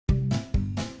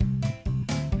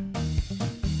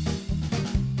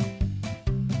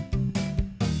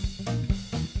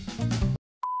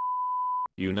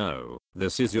You know,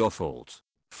 this is your fault.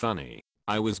 Funny,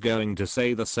 I was going to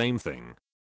say the same thing.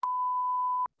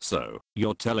 So,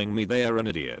 you're telling me they're an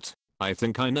idiot? I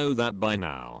think I know that by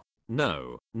now.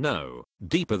 No, no,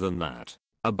 deeper than that.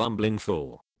 A bumbling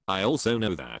fool. I also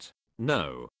know that.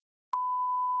 No.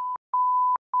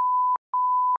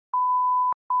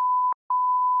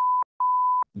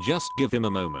 Just give him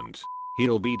a moment.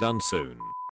 He'll be done soon.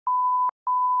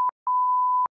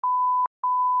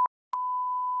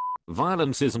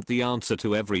 Violence isn't the answer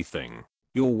to everything.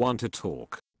 You'll want to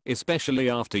talk, especially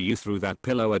after you threw that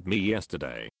pillow at me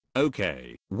yesterday.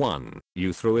 Okay, 1.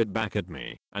 You threw it back at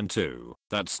me, and 2.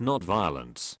 That's not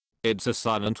violence. It's a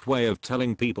silent way of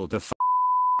telling people to f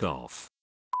off.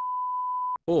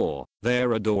 Or,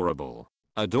 they're adorable.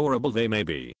 Adorable they may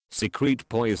be, secrete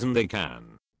poison they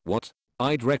can. What?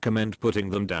 I'd recommend putting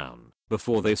them down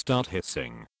before they start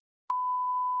hissing.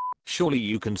 Surely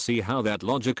you can see how that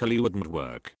logically wouldn't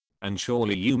work. And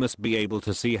surely you must be able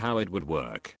to see how it would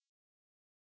work.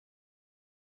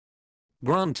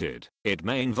 Granted, it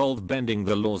may involve bending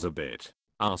the laws a bit.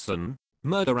 Arson,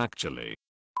 murder actually.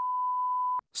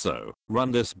 So,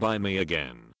 run this by me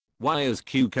again. Why is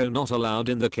Cuco not allowed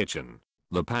in the kitchen?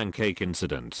 The pancake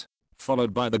incident.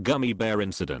 Followed by the gummy bear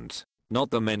incident. Not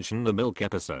to mention the milk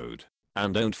episode.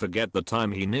 And don't forget the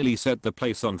time he nearly set the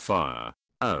place on fire.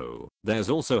 Oh, there's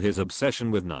also his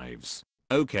obsession with knives.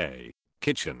 Okay.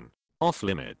 Kitchen. Off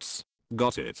limits.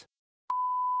 Got it.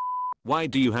 Why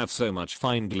do you have so much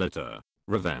fine glitter?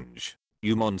 Revenge.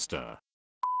 You monster.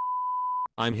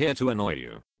 I'm here to annoy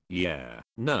you. Yeah,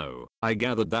 no, I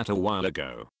gathered that a while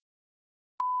ago.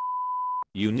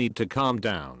 You need to calm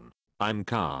down. I'm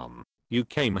calm. You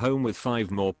came home with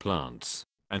 5 more plants.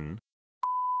 And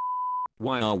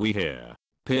why are we here?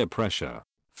 Peer pressure.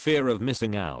 Fear of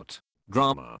missing out.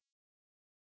 Drama.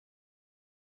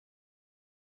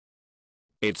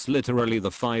 It's literally the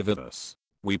 5 of us.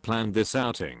 We planned this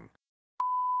outing.